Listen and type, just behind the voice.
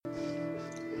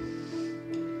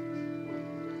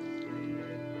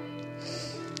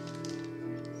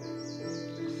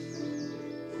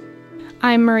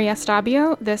I'm Maria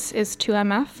Stabio. This is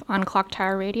 2MF on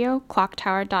Clocktower Radio,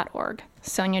 clocktower.org.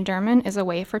 Sonia Derman is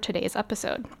away for today's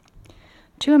episode.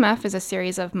 2MF is a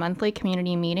series of monthly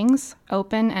community meetings,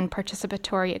 open and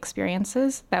participatory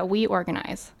experiences that we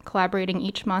organize, collaborating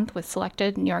each month with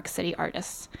selected New York City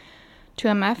artists.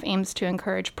 2MF aims to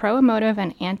encourage pro-emotive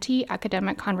and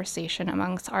anti-academic conversation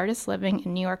amongst artists living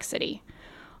in New York City.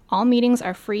 All meetings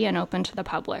are free and open to the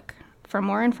public. For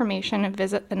more information,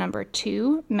 visit the number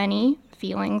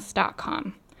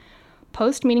 2manyfeelings.com.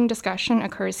 Post-meeting discussion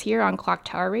occurs here on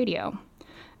Clocktower Radio.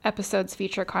 Episodes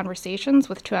feature conversations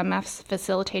with 2MF's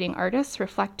facilitating artists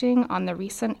reflecting on the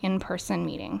recent in-person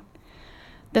meeting.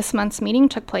 This month's meeting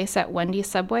took place at Wendy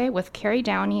Subway with Kerry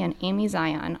Downey and Amy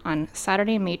Zion on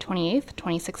Saturday, May 28th,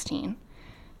 2016.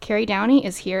 Kerry Downey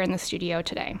is here in the studio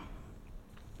today.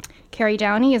 Kerry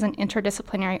Downey is an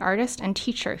interdisciplinary artist and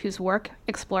teacher whose work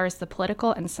explores the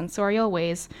political and sensorial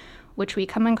ways which we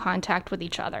come in contact with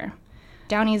each other.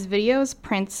 Downey's videos,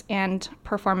 prints, and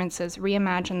performances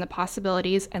reimagine the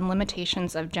possibilities and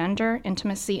limitations of gender,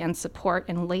 intimacy, and support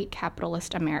in late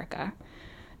capitalist America.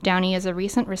 Downey is a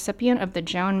recent recipient of the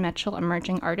Joan Mitchell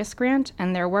Emerging Artist Grant,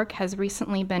 and their work has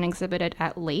recently been exhibited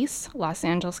at LACE, Los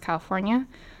Angeles, California,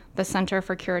 the Center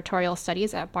for Curatorial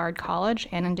Studies at Bard College,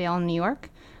 Annandale, New York,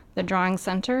 the Drawing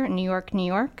Center, New York, New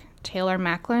York, Taylor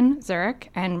Macklin,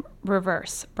 Zurich, and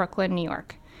Reverse, Brooklyn, New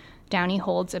York. Downey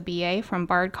holds a BA from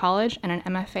Bard College and an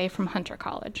MFA from Hunter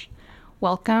College.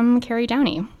 Welcome, Kerry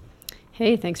Downey.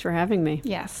 Hey, thanks for having me.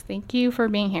 Yes, thank you for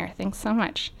being here. Thanks so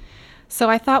much. So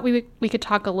I thought we could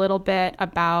talk a little bit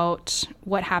about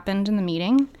what happened in the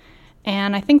meeting.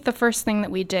 And I think the first thing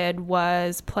that we did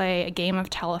was play a game of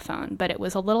telephone, but it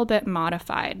was a little bit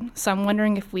modified. So I'm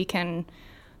wondering if we can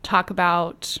talk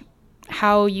about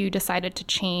how you decided to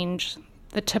change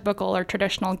the typical or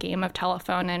traditional game of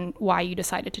telephone and why you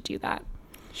decided to do that.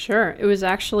 Sure. It was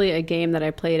actually a game that I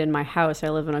played in my house. I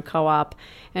live in a co-op,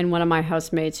 and one of my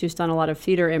housemates who's done a lot of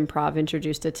theater improv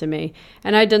introduced it to me.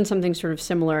 And I'd done something sort of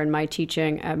similar in my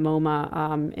teaching at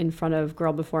MoMA in front of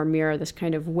Girl Before Mirror, this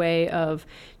kind of way of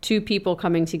two people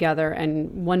coming together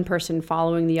and one person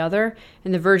following the other.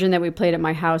 And the version that we played at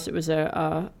my house, it was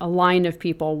a line of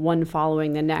people, one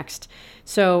following the next.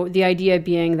 So the idea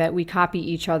being that we copy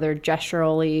each other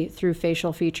gesturally through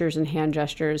facial features and hand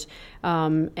gestures,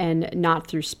 and not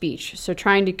through speech. So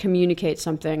trying to communicate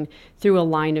something through a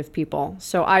line of people.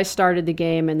 So I started the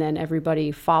game and then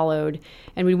everybody followed.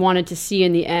 And we wanted to see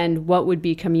in the end what would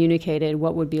be communicated,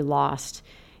 what would be lost.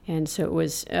 And so it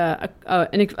was a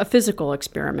physical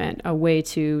experiment, a way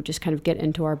to just kind of get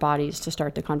into our bodies to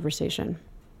start the conversation.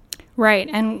 Right.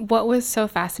 And what was so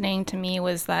fascinating to me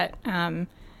was that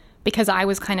because I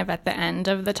was kind of at the end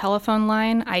of the telephone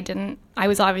line, I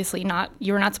was obviously not,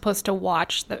 you were not supposed to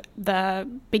watch the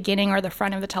beginning or the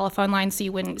front of the telephone line, so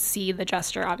you wouldn't see the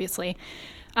gesture, obviously.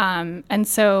 And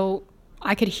so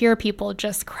I could hear people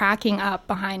just cracking up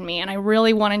behind me, and I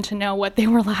really wanted to know what they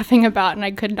were laughing about, and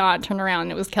I could not turn around.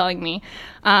 It was killing me.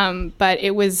 But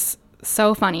it was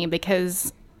so funny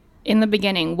because in the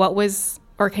beginning,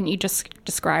 can you just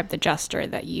describe the gesture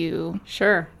that you...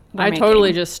 Sure. I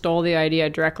totally just stole the idea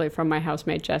directly from my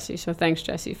housemate, Jessie. So thanks,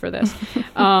 Jessie, for this.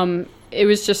 It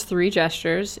was just three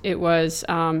gestures. It was,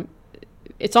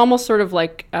 it's almost sort of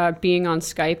like being on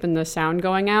Skype and the sound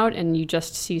going out and you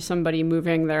just see somebody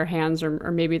moving their hands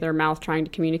or maybe their mouth trying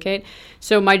to communicate.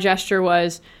 So my gesture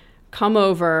was, come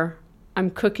over,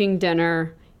 I'm cooking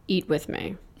dinner, eat with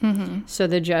me. Mm-hmm. So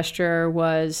the gesture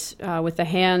was with the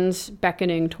hands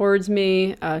beckoning towards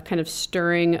me, kind of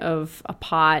stirring of a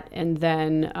pot, and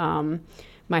then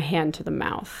my hand to the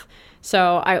mouth.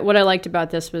 So what I liked about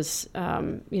this was,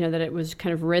 that it was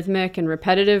kind of rhythmic and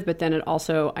repetitive, but then it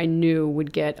also, I knew,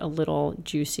 would get a little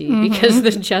juicy because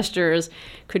the gestures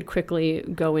could quickly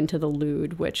go into the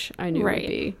lewd, which I knew would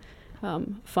be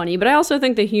funny. But I also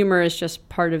think the humor is just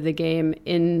part of the game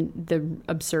in the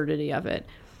absurdity of it.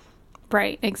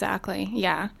 Right, exactly.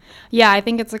 Yeah. Yeah, I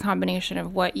think it's a combination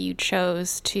of what you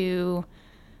chose to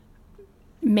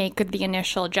make the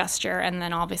initial gesture and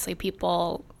then obviously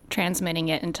people transmitting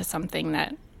it into something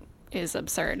that is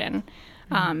absurd. And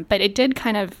but it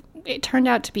turned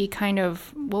out to be kind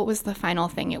of, what was the final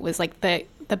thing? It was like the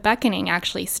beckoning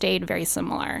actually stayed very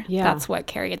similar. Yeah. That's what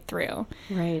carried through.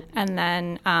 Right. And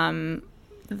then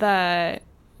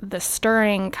the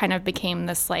stirring kind of became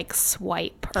this like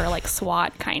swipe or like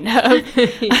swat kind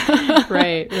of.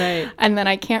 Right. And then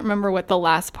I can't remember what the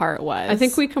last part was. I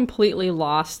think we completely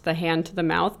lost the hand to the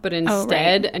mouth, but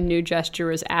instead a new gesture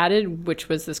was added, which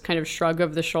was this kind of shrug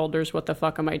of the shoulders. What the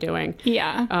fuck am I doing?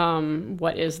 Yeah.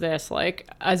 What is this? Like,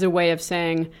 as a way of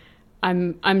saying,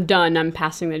 I'm done. I'm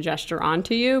passing the gesture on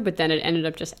to you. But then it ended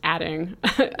up just adding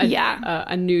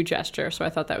a new gesture. So I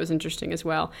thought that was interesting as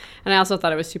well. And I also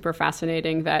thought it was super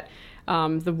fascinating that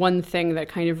the one thing that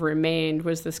kind of remained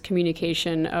was this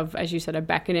communication of, as you said, a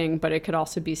beckoning, but it could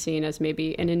also be seen as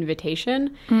maybe an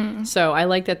invitation. So I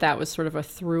like that was sort of a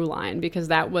through line, because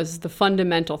that was the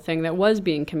fundamental thing that was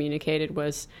being communicated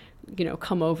was,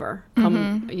 come over,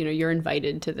 you're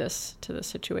invited to this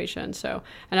situation. So,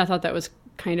 and I thought that was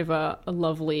kind of a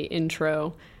lovely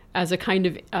intro as a kind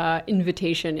of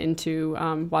invitation into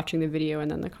watching the video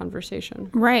and then the conversation.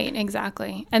 Right,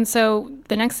 exactly. And so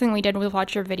the next thing we did was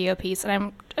watch your video piece.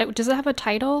 And does it have a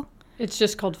title? It's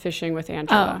just called Fishing with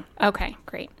Angela. Oh, okay,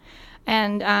 great.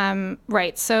 And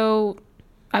right, so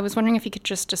I was wondering if you could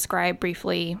just describe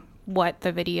briefly what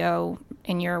the video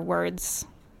in your words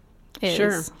is.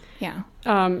 Sure. Yeah.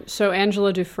 So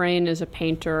Angela Dufresne is a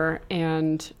painter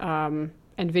and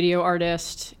video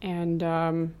artist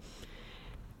and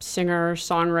singer,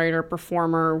 songwriter,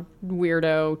 performer,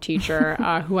 weirdo, teacher,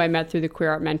 who I met through the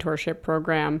Queer Art Mentorship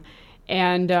Program.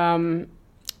 And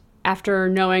after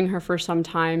knowing her for some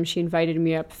time, she invited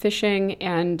me up fishing.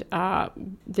 And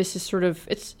this is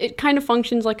it kind of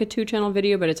functions like a 2-channel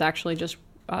video, but it's actually just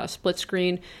split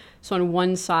screen. So on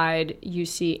one side, you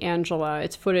see Angela.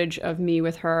 It's footage of me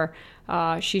with her.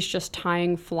 She's just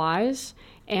tying flies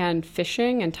and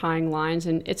fishing and tying lines.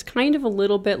 And it's kind of a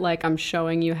little bit like I'm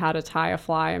showing you how to tie a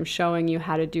fly. I'm showing you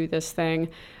how to do this thing.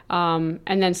 And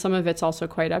then some of it's also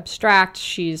quite abstract.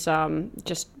 She's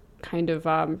just kind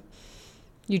of,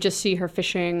 you just see her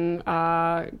fishing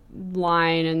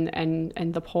line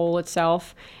and the pole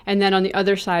itself. And then on the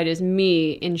other side is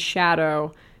me in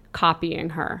shadow copying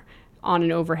her on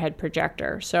an overhead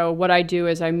projector. So what I do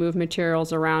is I move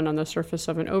materials around on the surface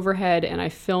of an overhead and I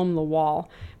film the wall.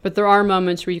 But there are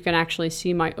moments where you can actually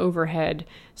see my overhead.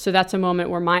 So that's a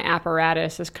moment where my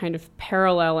apparatus is kind of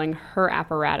paralleling her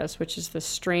apparatus, which is this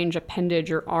strange appendage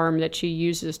or arm that she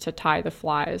uses to tie the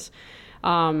flies.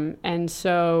 And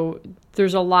so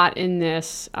there's a lot in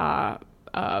this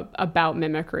about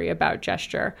mimicry, about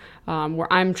gesture,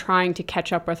 where I'm trying to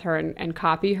catch up with her and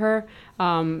copy her.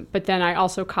 But then I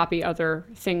also copy other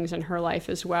things in her life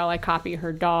as well. I copy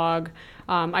her dog.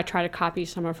 I try to copy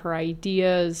some of her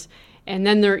ideas. And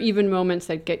then there are even moments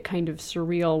that get kind of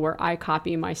surreal where I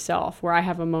copy myself, where I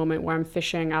have a moment where I'm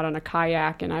fishing out on a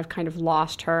kayak and I've kind of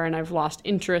lost her and I've lost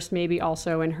interest maybe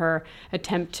also in her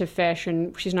attempt to fish,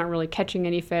 and she's not really catching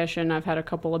any fish, and I've had a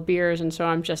couple of beers, and so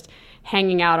I'm just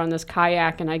hanging out on this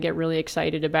kayak and I get really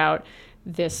excited about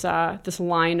this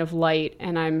line of light,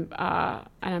 and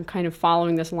I'm kind of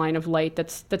following this line of light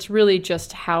that's really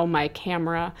just how my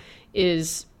camera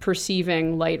is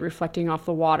perceiving light reflecting off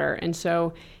the water. And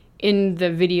so in the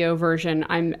video version,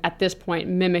 I'm at this point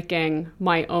mimicking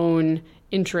my own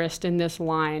interest in this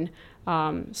line.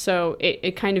 So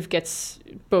it kind of gets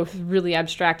both really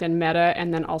abstract and meta,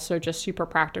 and then also just super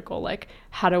practical. Like,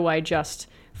 how do I just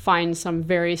find some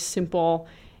very simple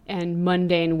and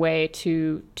mundane way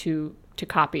to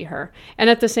copy her?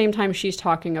 And at the same time, she's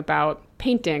talking about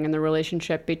painting and the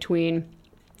relationship between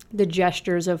the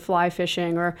gestures of fly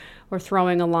fishing or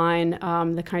throwing a line,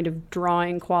 the kind of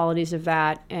drawing qualities of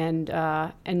that, and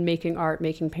making art,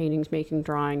 making paintings, making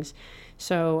drawings.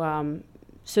 So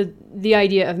the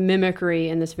idea of mimicry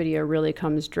in this video really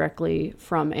comes directly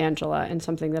from Angela, and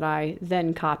something that I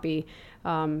then copy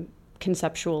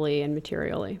conceptually and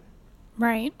materially.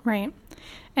 Right.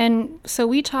 And so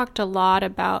we talked a lot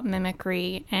about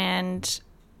mimicry and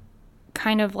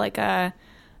kind of like a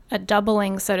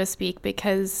doubling, so to speak,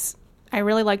 because I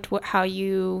really liked how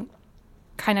you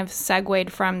kind of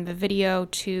segued from the video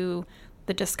to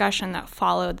the discussion that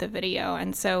followed the video.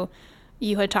 And so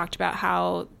you had talked about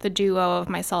how the duo of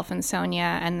myself and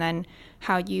Sonia, and then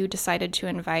how you decided to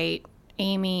invite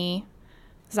Amy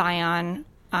Zion,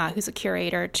 who's a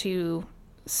curator, to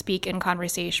speak in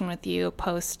conversation with you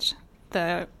post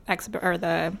the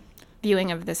the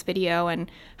viewing of this video, and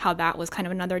how that was kind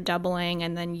of another doubling,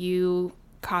 and then you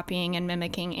copying and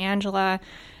mimicking Angela.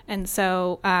 And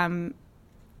so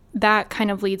that kind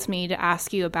of leads me to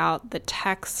ask you about the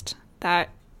text that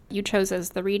you chose as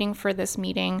the reading for this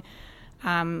meeting.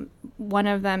 One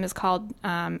of them is called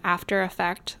After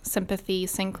Effect, Sympathy,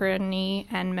 Synchrony,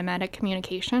 and Mimetic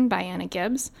Communication by Anna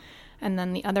Gibbs. And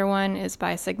then the other one is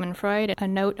by Sigmund Freud, A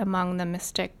Note Among the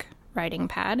Mystic Writing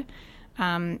Pad.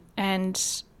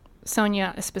 And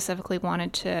Sonia specifically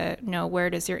wanted to know, where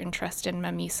does your interest in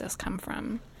mimesis come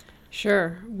from?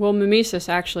 Sure. Well, mimesis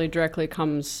actually directly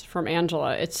comes from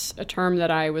Angela. It's a term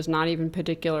that I was not even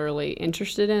particularly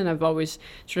interested in. I've always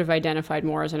sort of identified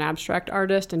more as an abstract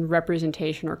artist, and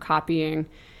representation or copying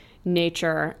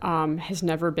nature has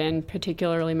never been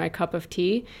particularly my cup of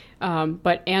tea.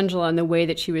 But Angela, and the way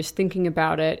that she was thinking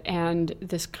about it, and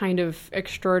this kind of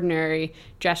extraordinary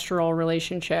gestural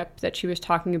relationship that she was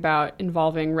talking about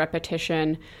involving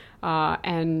repetition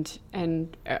and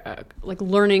like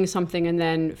learning something and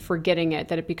then forgetting it,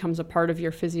 that it becomes a part of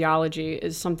your physiology,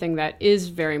 is something that is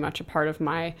very much a part of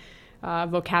my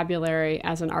vocabulary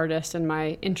as an artist, and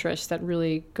my interests that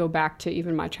really go back to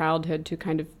even my childhood, to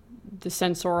kind of the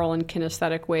sensorial and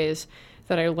kinesthetic ways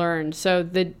that I learned. So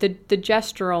the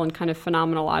gestural and kind of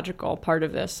phenomenological part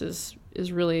of this is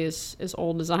really as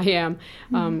old as I am,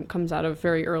 comes out of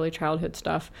very early childhood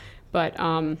stuff. But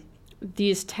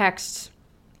these texts,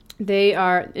 they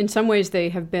are, in some ways, they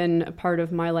have been a part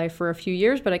of my life for a few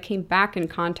years, but I came back in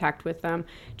contact with them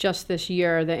just this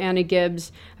year. The Anna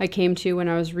Gibbs I came to when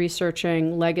I was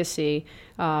researching legacy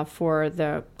for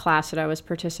the class that I was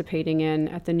participating in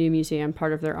at the New Museum,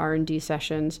 part of their R&D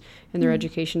sessions in their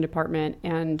education department.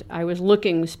 And I was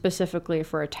looking specifically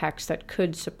for a text that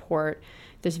could support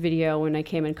this video when I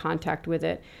came in contact with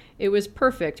it. It was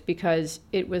perfect because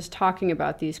it was talking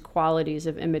about these qualities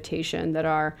of imitation that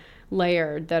are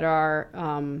layered, that are,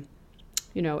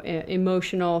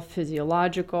 emotional,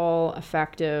 physiological,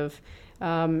 affective,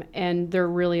 and they're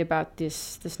really about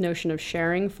this notion of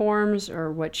sharing forms,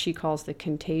 or what she calls the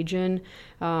contagion,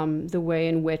 the way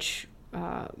in which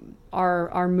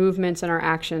our movements and our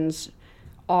actions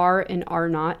are and are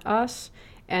not us.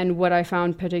 And what I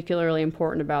found particularly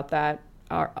important about that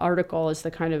article is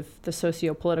the kind of the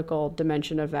socio-political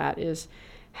dimension of that, is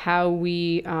how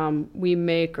we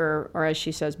make, or as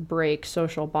she says, break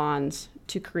social bonds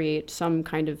to create some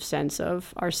kind of sense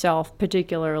of ourself,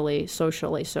 particularly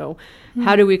socially. So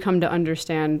how do we come to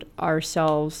understand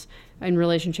ourselves in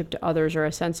relationship to others, or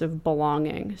a sense of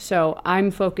belonging? So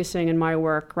I'm focusing in my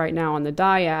work right now on the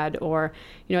dyad, or,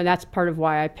 that's part of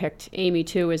why I picked Amy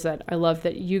too, is that I love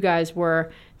that you guys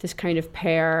were this kind of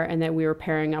pair, and that we were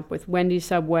pairing up with Wendy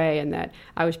Subway, and that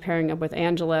I was pairing up with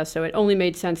Angela. So it only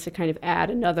made sense to kind of add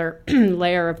another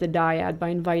layer of the dyad by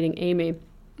inviting Amy.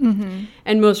 Mm-hmm.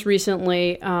 And most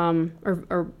recently,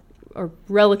 or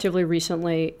relatively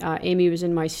recently, Amy was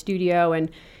in my studio,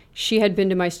 and she had been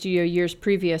to my studio years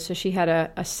previous, so she had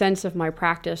a sense of my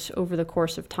practice over the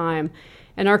course of time.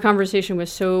 And our conversation was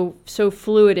so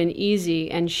fluid and easy,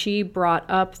 and she brought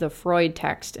up the Freud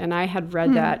text, and I had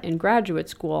read that in graduate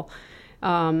school.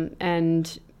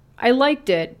 And I liked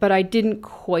it, but I didn't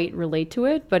quite relate to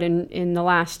it. But in the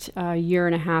last year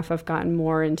and a half, I've gotten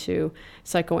more into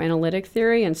psychoanalytic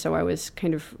theory, and so I was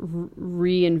kind of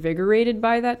reinvigorated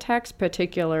by that text,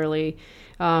 particularly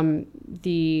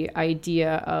the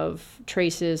idea of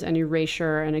traces and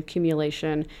erasure and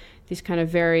accumulation, these kind of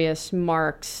various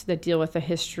marks that deal with the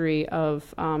history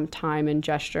of time and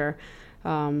gesture,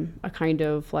 a kind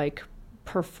of like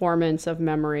performance of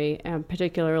memory, and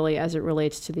particularly as it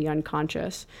relates to the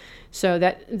unconscious. So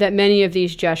that many of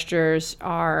these gestures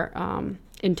are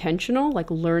intentional,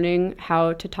 like learning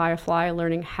how to tie a fly,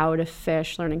 learning how to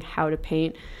fish, learning how to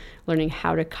paint, learning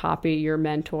how to copy your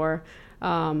mentor,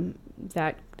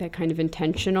 that kind of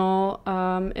intentional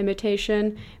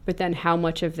imitation, but then how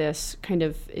much of this kind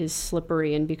of is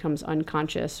slippery and becomes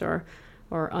unconscious or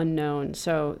unknown.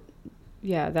 So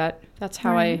yeah, that's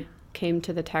how I came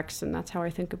to the text, and that's how I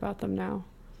think about them now.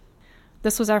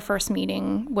 This was our first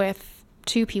meeting with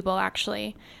two people,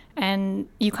 actually, and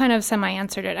you kind of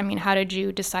semi-answered it. I mean, how did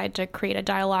you decide to create a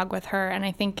dialogue with her? And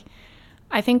I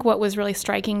think what was really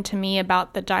striking to me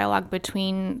about the dialogue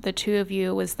between the two of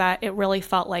you was that it really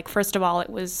felt like, first of all, it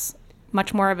was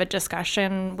much more of a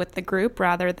discussion with the group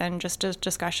rather than just a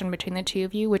discussion between the two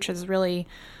of you, which is really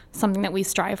something that we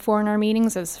strive for in our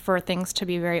meetings, is for things to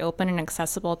be very open and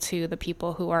accessible to the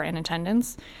people who are in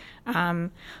attendance.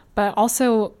 But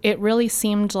also, it really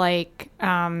seemed like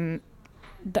I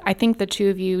think the two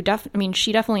of you,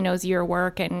 she definitely knows your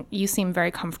work, and you seem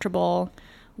very comfortable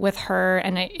with her,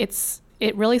 and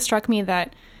it really struck me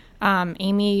that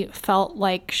Amy felt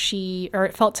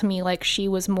to me like she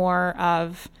was more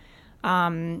of,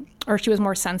 or she was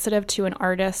more sensitive to an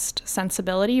artist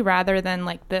sensibility rather than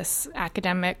like this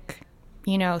academic,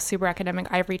 super academic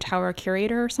ivory tower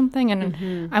curator or something.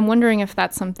 And I'm wondering if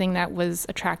that's something that was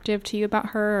attractive to you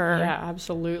about her. Or... Yeah,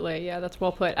 absolutely. Yeah, that's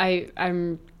well put.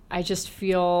 I just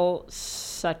feel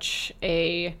such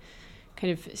a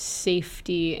kind of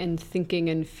safety and thinking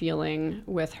and feeling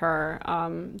with her,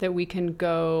 that we can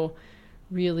go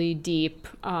really deep.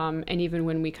 And even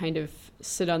when we kind of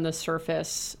sit on the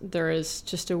surface, there is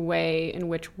just a way in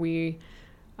which we,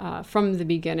 from the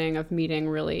beginning of meeting,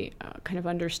 really kind of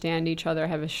understand each other,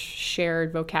 have a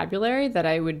shared vocabulary that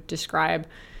I would describe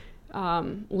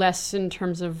less in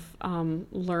terms of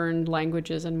learned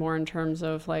languages and more in terms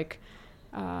of like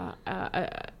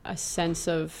a sense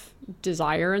of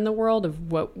desire in the world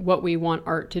of what we want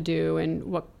art to do and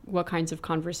what kinds of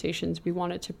conversations we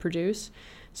want it to produce.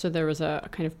 So there was a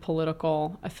kind of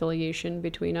political affiliation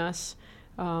between us,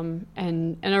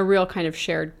 and a real kind of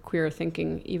shared queer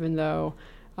thinking, even though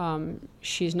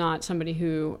she's not somebody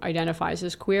who identifies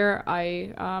as queer.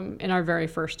 I, in our very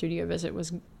first studio visit,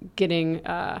 was getting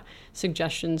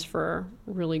suggestions for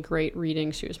really great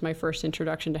readings. She was my first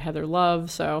introduction to Heather Love,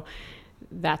 so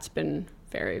that's been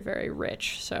very, very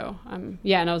rich. So, and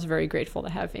I was very grateful to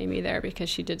have Amy there because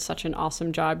she did such an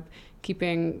awesome job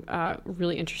keeping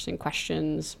really interesting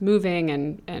questions moving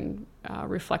and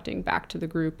reflecting back to the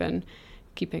group and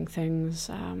keeping things,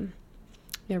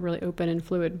 really open and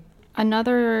fluid.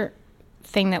 Another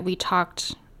thing that we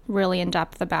talked really in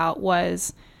depth about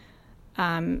was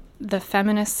the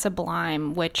feminist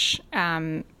sublime, which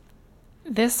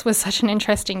this was such an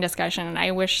interesting discussion, and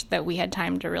I wish that we had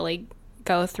time to really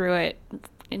go through it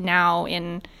now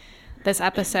in this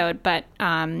episode, but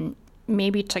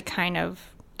maybe to kind of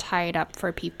tie it up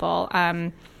for people.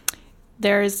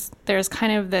 There's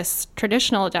kind of this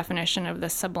traditional definition of the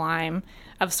sublime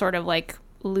of sort of like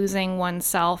losing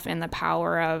oneself in the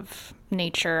power of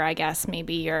nature, I guess.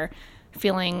 Maybe you're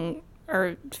feeling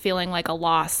like a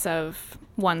loss of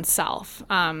oneself.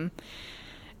 And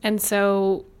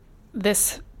so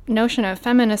this notion of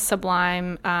feminist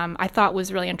sublime, I thought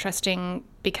was really interesting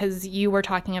because you were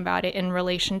talking about it in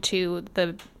relation to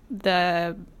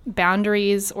the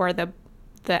boundaries or the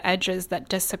edges that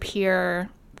disappear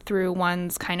through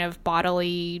one's kind of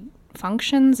bodily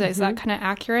functions. Is that kind of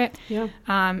accurate? Yeah.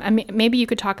 Maybe you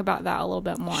could talk about that a little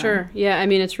bit more. Sure. Yeah. I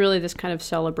mean, it's really this kind of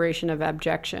celebration of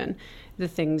abjection, the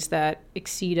things that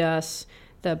exceed us,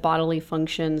 the bodily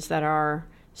functions that are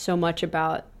so much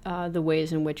about the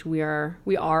ways in which we are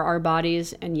our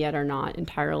bodies and yet are not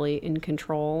entirely in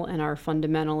control and are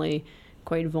fundamentally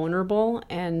quite vulnerable.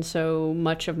 And so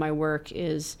much of my work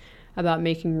is about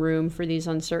making room for these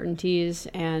uncertainties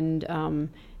and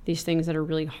these things that are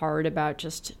really hard about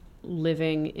just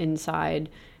living inside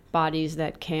bodies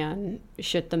that can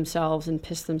shit themselves and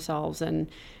piss themselves and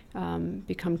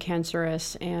become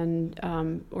cancerous and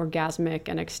orgasmic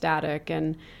and ecstatic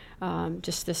and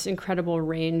just this incredible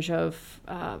range of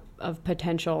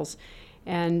potentials.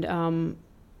 And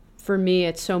for me,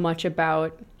 it's so much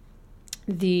about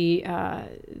the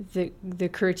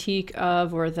critique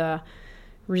of or the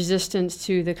resistance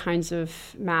to the kinds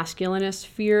of masculinist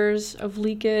fears of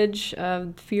leakage,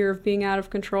 fear of being out of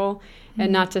control,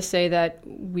 and not to say that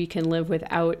we can live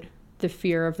without the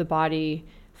fear of the body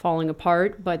falling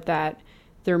apart, but that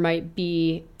there might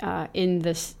be in the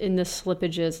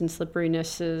slippages and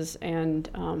slipperinesses and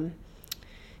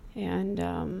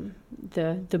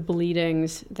the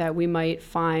bleedings that we might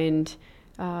find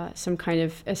some kind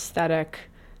of aesthetic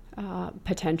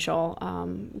potential,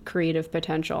 creative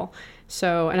potential.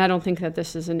 So, and I don't think that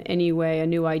this is in any way a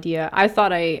new idea. I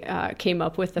thought I came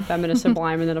up with the feminist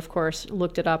sublime and then, of course,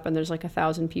 looked it up, and there's like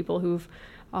 1,000 people who've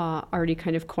already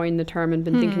kind of coined the term and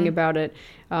been thinking about it.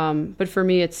 But for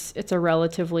me, it's a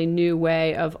relatively new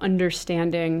way of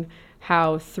understanding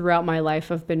how throughout my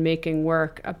life I've been making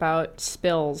work about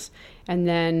spills. And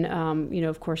then,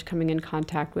 of course, coming in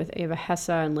contact with Eva Hesse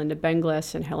and Linda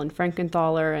Benglis and Helen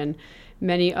Frankenthaler and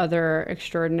many other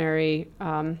extraordinary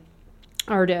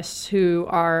artists who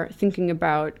are thinking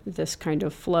about this kind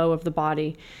of flow of the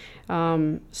body.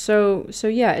 So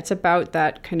yeah, it's about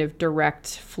that kind of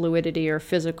direct fluidity or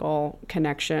physical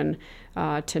connection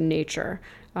to nature.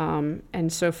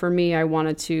 And so for me, I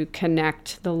wanted to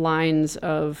connect the lines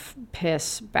of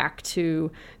piss back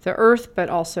to the earth, but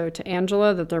also to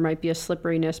Angela, that there might be a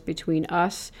slipperiness between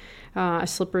us, a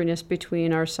slipperiness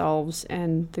between ourselves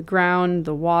and the ground,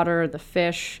 the water, the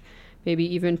fish, maybe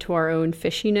even to our own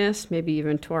fishiness, maybe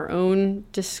even to our own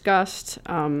disgust.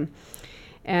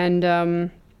 And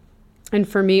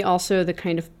for me also the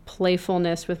kind of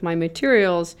playfulness with my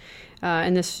materials,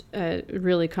 and this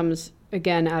really comes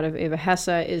again out of Eva Hesse,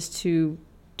 is to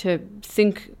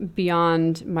think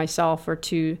beyond myself or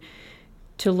to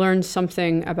learn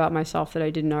something about myself that I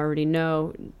didn't already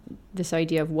know, this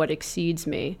idea of what exceeds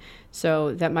me,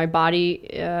 so that my body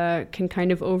can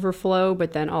kind of overflow,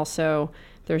 but then also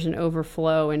there's an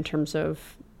overflow in terms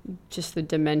of just the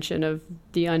dimension of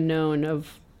the unknown,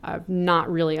 of not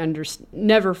really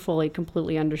never fully,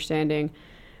 completely understanding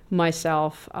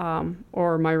myself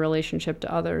or my relationship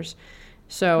to others.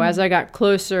 So as I got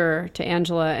closer to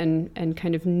Angela and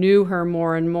kind of knew her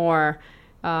more and more,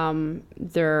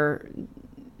 there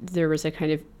was a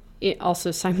kind of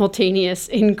also simultaneous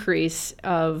increase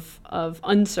of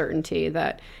uncertainty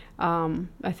that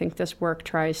I think this work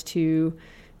tries to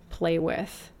play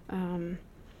with.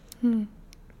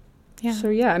 Yeah. So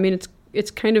yeah, I mean,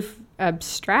 it's kind of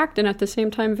abstract and at the same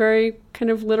time very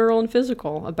kind of literal and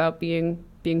physical about being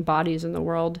bodies in the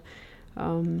world.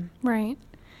 Right.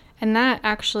 And that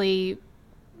actually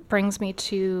brings me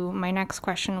to my next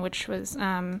question, which was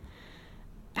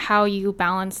how you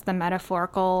balance the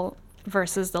metaphorical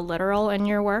versus the literal in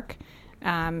your work.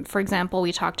 For example,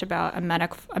 we talked about a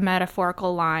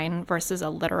metaphorical line versus a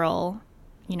literal,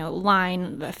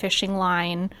 line, a fishing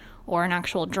line, or an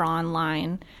actual drawn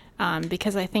line,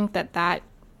 because I think that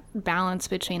balance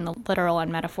between the literal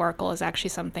and metaphorical is actually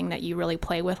something that you really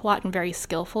play with a lot and very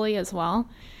skillfully as well.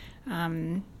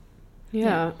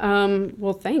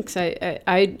 Well, thanks.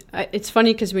 I it's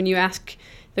funny because when you ask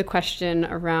the question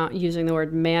around using the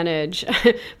word manage,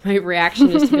 my reaction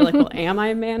is to be like, well, am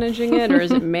I managing it, or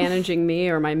is it managing me,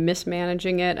 or am I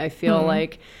mismanaging it? I feel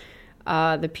like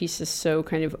the piece is so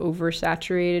kind of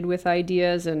oversaturated with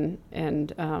ideas and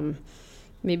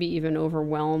maybe even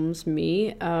overwhelms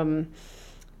me.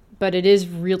 But it is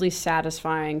really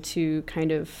satisfying to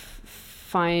kind of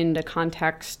find a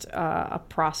context, a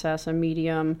process, a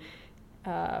medium,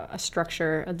 a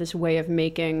structure, this way of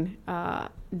making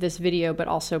this video, but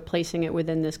also placing it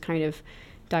within this kind of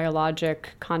dialogic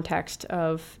context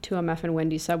of 2MF and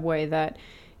Wendy Subway that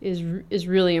is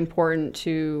really important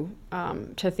to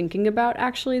thinking about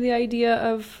actually the idea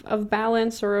of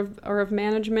balance or of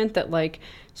management, that like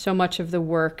so much of the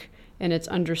work and its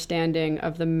understanding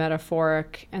of the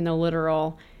metaphoric and the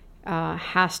literal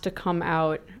has to come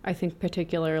out, I think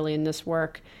particularly in this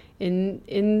work,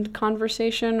 in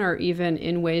conversation, or even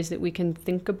in ways that we can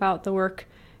think about the work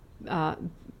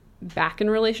back in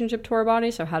relationship to our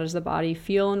body. So how does the body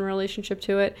feel in relationship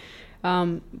to it?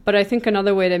 But I think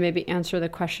another way to maybe answer the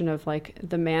question of like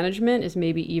the management is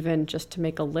maybe even just to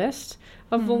make a list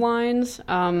of the lines.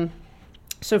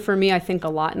 So for me, I think a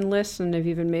lot in lists, and I've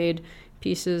even made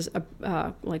pieces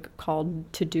like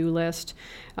called to-do list.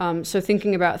 So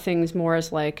thinking about things more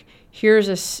as like, here's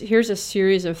a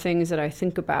series of things that I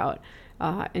think about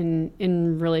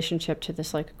in relationship to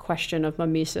this like question of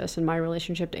mimesis and my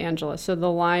relationship to Angela. So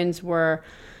the lines were,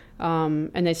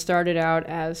 and they started out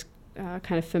as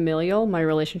kind of familial, my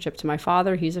relationship to my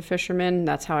father. He's a fisherman.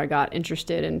 That's how I got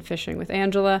interested in fishing with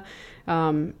Angela.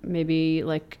 Maybe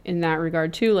like in that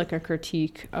regard too, like a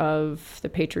critique of the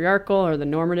patriarchal or the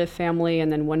normative family,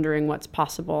 and then wondering what's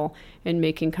possible in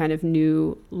making kind of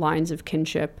new lines of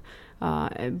kinship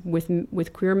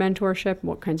with queer mentorship,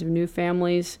 what kinds of new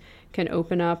families can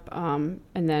open up, and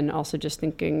then also just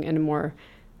thinking in a more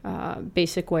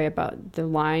basic way about the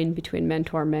line between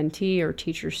mentor-mentee or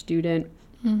teacher-student.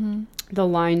 The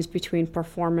lines between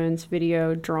performance,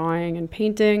 video, drawing, and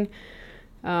painting,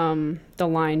 the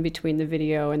line between the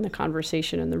video and the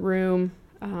conversation in the room,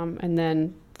 and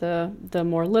then the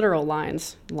more literal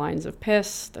lines of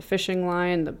piss, the fishing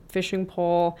line, the fishing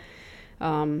pole,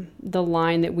 the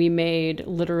line that we made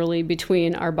literally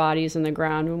between our bodies and the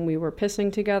ground when we were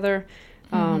pissing together.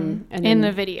 And in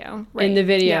the video, right? In the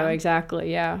video,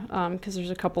 exactly, yeah. Because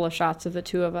there's a couple of shots of the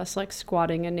two of us like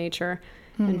squatting in nature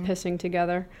and pissing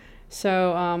together.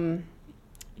 So and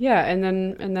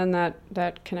then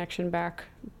that connection back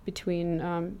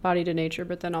between body to nature,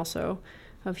 but then also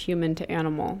of human to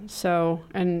animal. So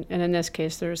and in this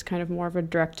case, there's kind of more of a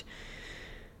direct,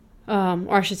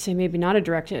 or I should say maybe not a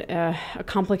direct, a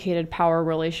complicated power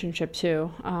relationship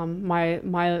too.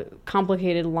 My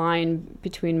complicated line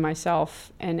between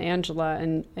myself and Angela,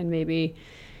 and maybe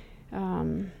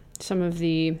some of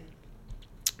the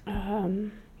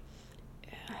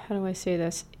how do I say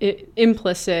this?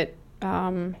 Implicit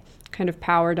kind of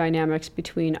power dynamics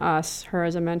between us, her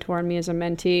as a mentor and me as a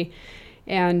mentee,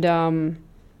 and and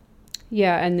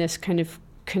this kind of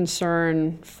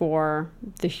concern for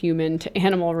the human to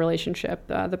animal relationship,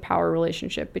 the power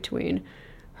relationship between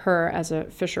her as a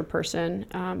fisher person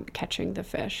catching the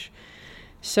fish.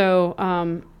 So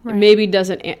it maybe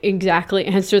doesn't exactly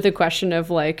answer the question of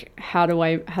like how do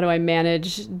I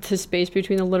manage the space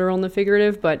between the literal and the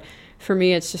figurative, but for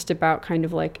me it's just about kind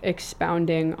of like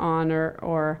expounding on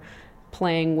or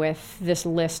playing with this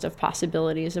list of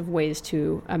possibilities of ways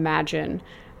to imagine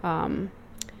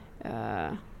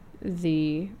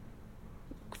the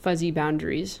fuzzy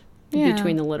boundaries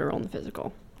between the literal and the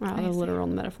physical, the literal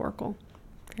and the metaphorical.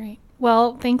 Great.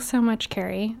 Well, thanks so much,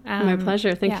 Kerry. My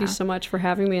pleasure. Thank you so much for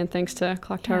having me, and thanks to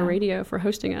Clock Tower Radio for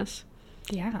hosting us.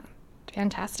 Yeah,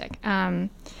 fantastic.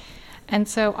 And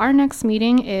so our next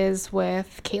meeting is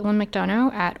with Caitlin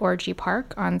McDonough at Orgy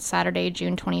Park on Saturday,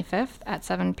 June 25th at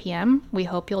 7 p.m. We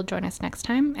hope you'll join us next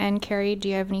time. And Kerry, do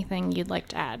you have anything you'd like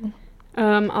to add?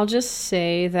 I'll just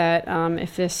say that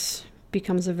if this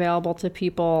becomes available to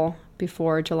people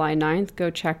before July 9th, go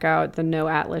check out the No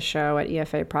Atlas show at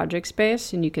EFA Project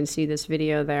Space, and you can see this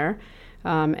video there.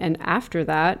 And after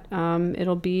that,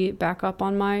 it'll be back up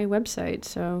on my website,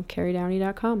 so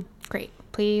kerrydowney.com. Great.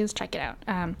 Please check it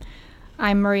out.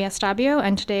 I'm Maria Stabio,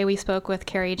 and today we spoke with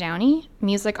Kerry Downey.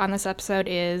 Music on this episode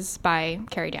is by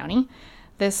Kerry Downey.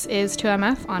 This is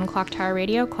 2MF on Clock Tower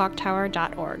Radio,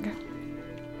 clocktower.org.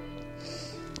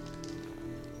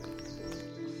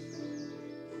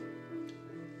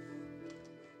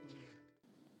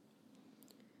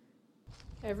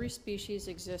 Every species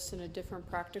exists in a different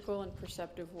practical and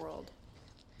perceptive world.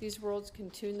 These worlds can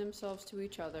tune themselves to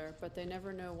each other, but they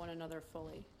never know one another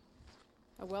fully.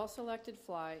 A well-selected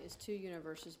fly is two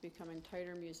universes becoming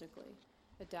tighter musically,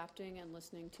 adapting and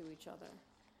listening to each other.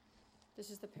 This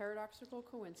is the paradoxical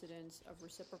coincidence of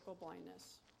reciprocal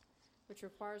blindness, which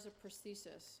requires a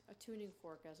prosthesis, a tuning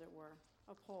fork as it were,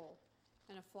 a pole,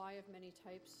 and a fly of many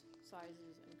types,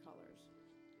 sizes, and colors.